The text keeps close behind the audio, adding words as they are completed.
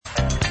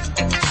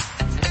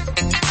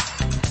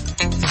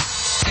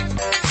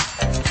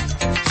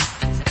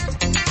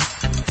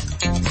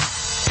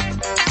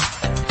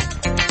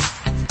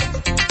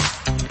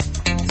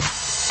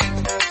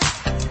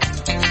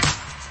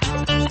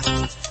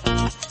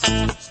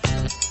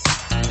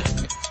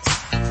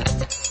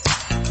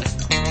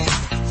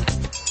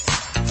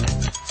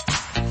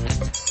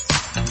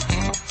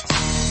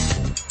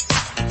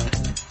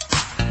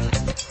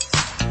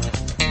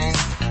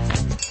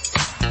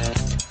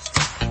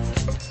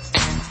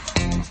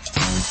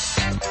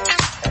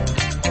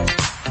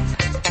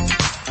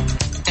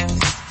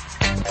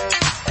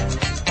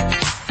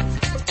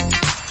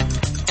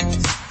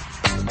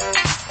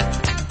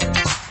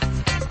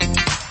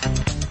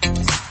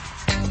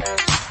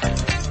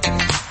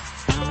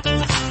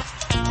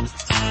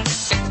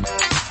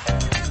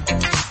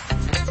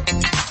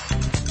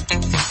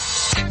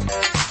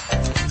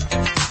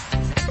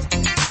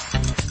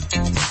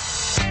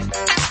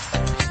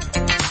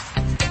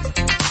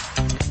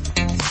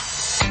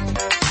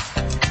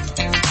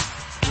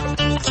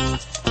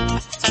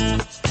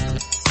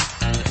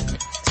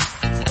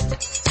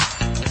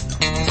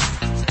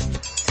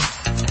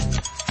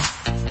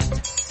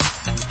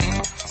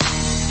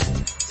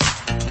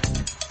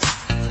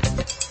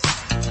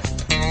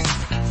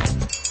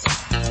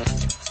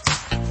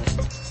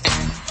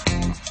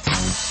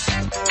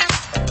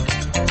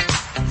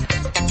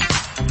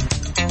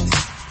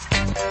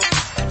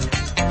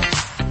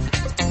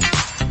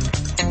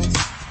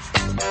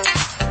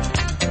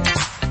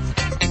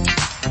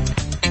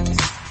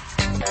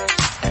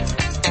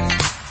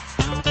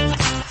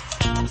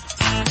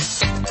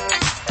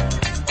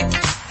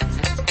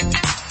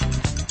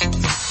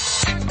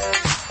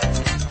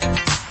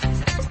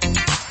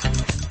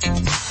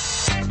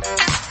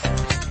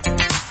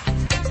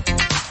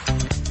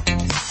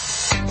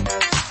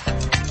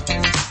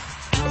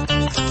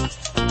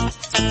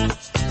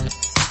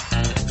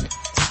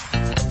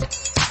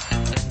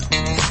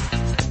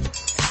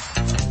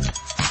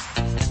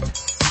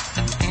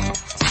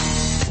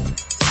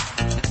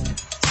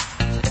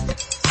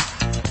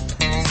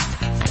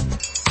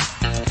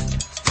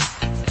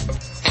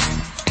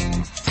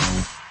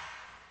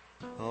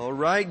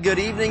right, good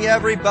evening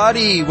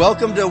everybody.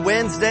 Welcome to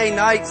Wednesday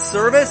night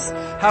service.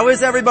 How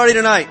is everybody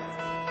tonight?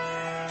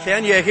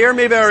 Can you hear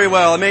me very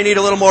well? I may need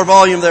a little more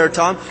volume there,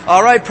 Tom.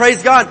 Alright,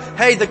 praise God.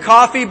 Hey, the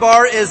coffee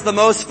bar is the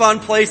most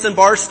fun place in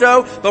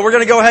Barstow, but we're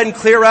gonna go ahead and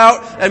clear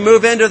out and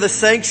move into the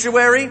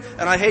sanctuary.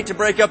 And I hate to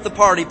break up the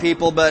party,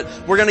 people,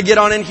 but we're gonna get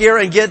on in here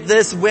and get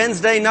this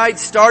Wednesday night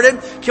started.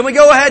 Can we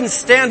go ahead and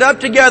stand up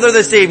together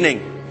this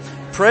evening?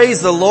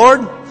 Praise the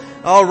Lord.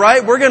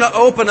 Alright, we're gonna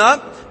open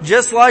up,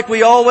 just like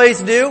we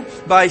always do,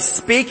 by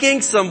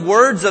speaking some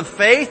words of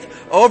faith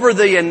over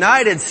the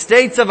United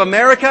States of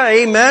America.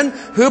 Amen.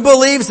 Who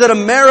believes that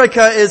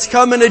America is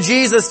coming to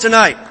Jesus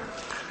tonight?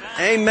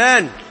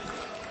 Amen.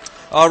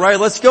 All right,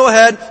 let's go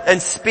ahead and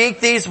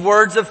speak these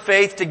words of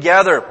faith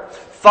together.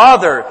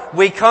 Father,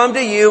 we come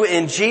to you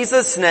in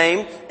Jesus'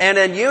 name, and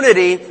in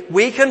unity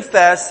we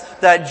confess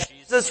that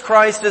Jesus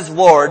Christ is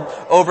Lord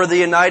over the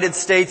United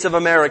States of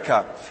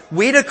America.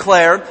 We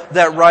declare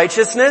that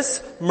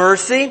righteousness,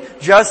 mercy,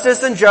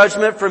 justice, and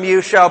judgment from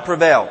you shall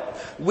prevail.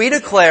 We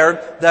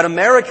declare that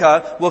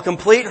America will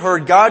complete her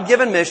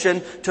God-given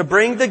mission to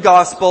bring the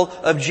gospel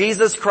of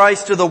Jesus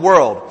Christ to the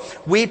world.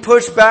 We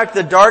push back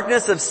the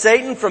darkness of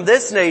Satan from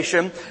this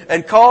nation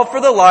and call for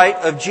the light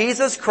of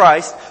Jesus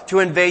Christ to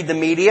invade the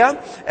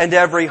media and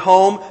every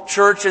home,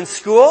 church, and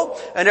school,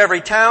 and every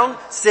town,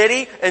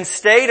 city, and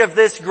state of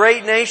this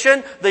great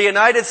nation, the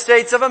United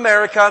States of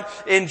America.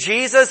 In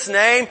Jesus'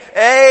 name,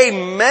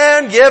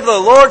 amen. Give the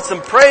Lord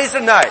some praise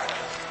tonight.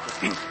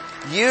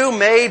 You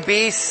may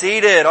be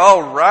seated.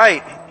 All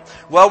right.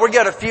 Well, we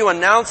got a few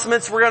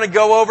announcements we're going to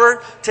go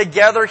over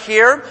together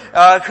here.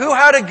 Who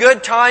had a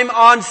good time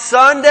on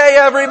Sunday,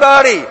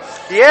 everybody?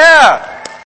 Yeah.